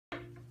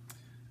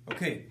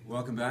Okay,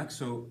 welcome back.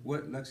 So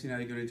what Lexi and I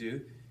are going to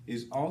do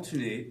is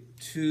alternate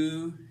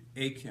two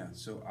A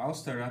counts. So I'll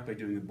start out by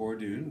doing a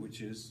Bordoon,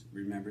 which is,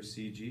 remember,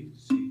 C, G,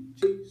 C,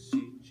 G,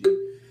 C, G.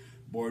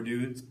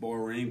 Bordoon, it's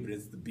boring, but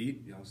it's the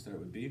beat. I'll start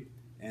with B.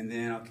 And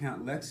then I'll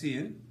count Lexi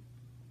in,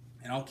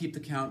 and I'll keep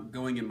the count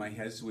going in my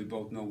head so we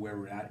both know where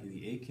we're at in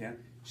the A count.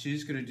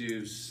 She's going to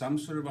do some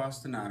sort of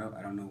ostinato.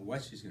 I don't know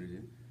what she's going to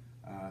do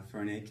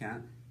for an A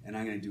count. And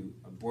I'm going to do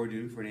a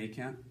Bordoon for an A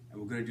count. And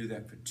we're going to do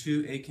that for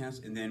two A counts.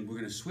 And then we're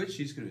going to switch.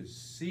 She's going to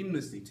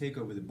seamlessly take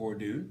over the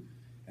Bordoon.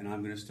 And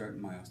I'm going to start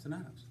my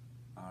ostinatos.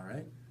 All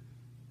right?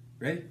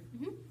 Ready?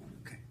 Mm-hmm.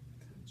 Okay.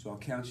 So I'll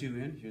count you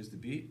in. Here's the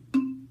beat.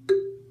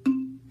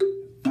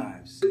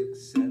 5,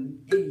 6, 7,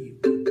 8. 1,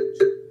 2,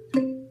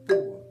 3,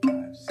 4,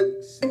 5,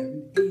 6,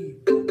 7,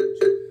 8. 1, 2,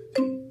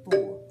 3,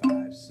 4,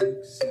 5,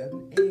 6,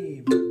 7, 8. 1,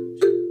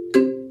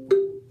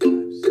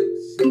 2,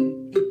 3,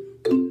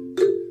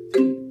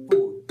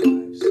 4, 5,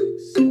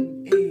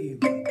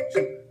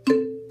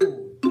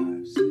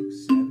 6,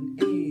 7,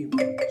 8.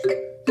 1,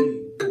 2,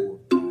 3, 4,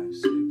 5,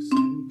 6, 7,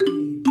 8.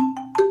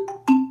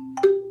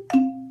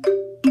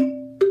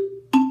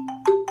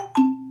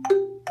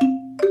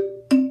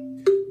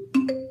 1,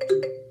 2, 3,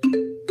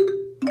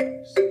 4,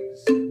 5, 6,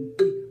 7, 8.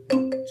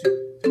 1,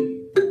 2,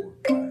 3, 4,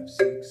 5,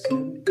 6,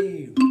 7, 8.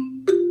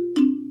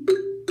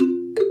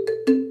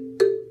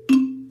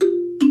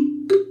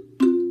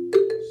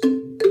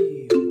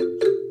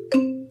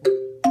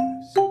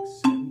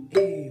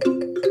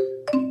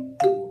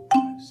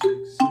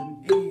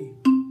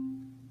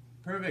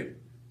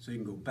 Perfect. So you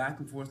can go back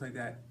and forth like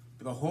that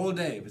for the whole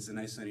day if it's a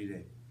nice sunny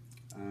day.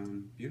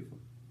 Beautiful.